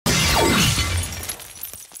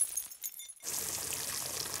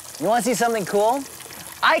You wanna see something cool?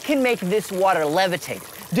 I can make this water levitate,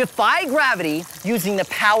 defy gravity using the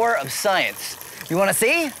power of science. You wanna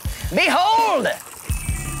see? Behold!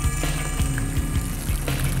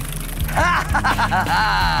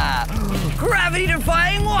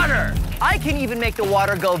 Gravity-defying water! I can even make the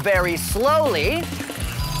water go very slowly.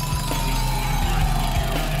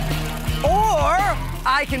 Or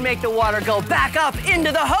I can make the water go back up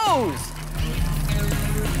into the hose.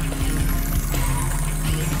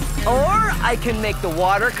 Or I can make the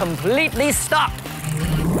water completely stop.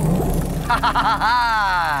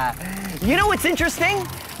 You know what's interesting?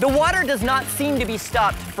 The water does not seem to be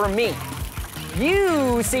stopped for me.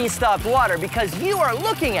 You see stopped water because you are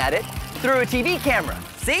looking at it through a TV camera.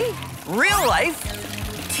 See? Real life,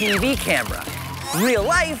 TV camera. Real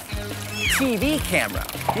life, TV camera.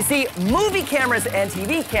 You see, movie cameras and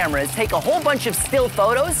TV cameras take a whole bunch of still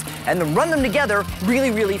photos and then run them together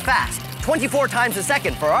really, really fast. 24 times a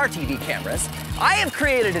second for our TV cameras. I have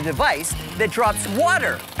created a device that drops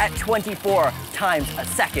water at 24 times a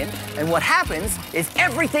second, and what happens is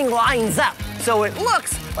everything lines up. So it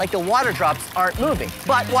looks like the water drops aren't moving.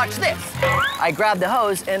 But watch this. I grab the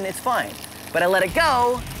hose and it's fine. But I let it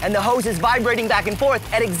go, and the hose is vibrating back and forth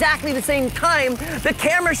at exactly the same time the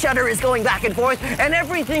camera shutter is going back and forth, and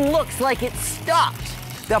everything looks like it stopped.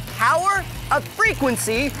 The power of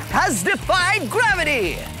frequency has defied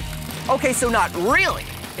gravity. Okay, so not really.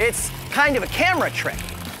 It's kind of a camera trick,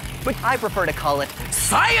 but I prefer to call it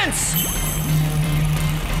science!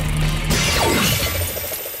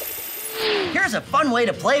 Here's a fun way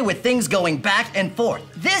to play with things going back and forth.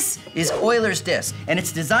 This is Euler's disc, and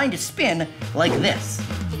it's designed to spin like this.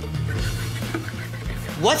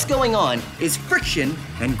 What's going on is friction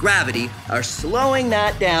and gravity are slowing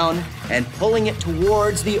that down and pulling it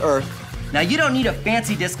towards the Earth. Now, you don't need a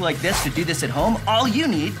fancy disc like this to do this at home. All you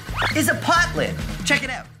need is a pot lid. Check it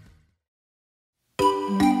out.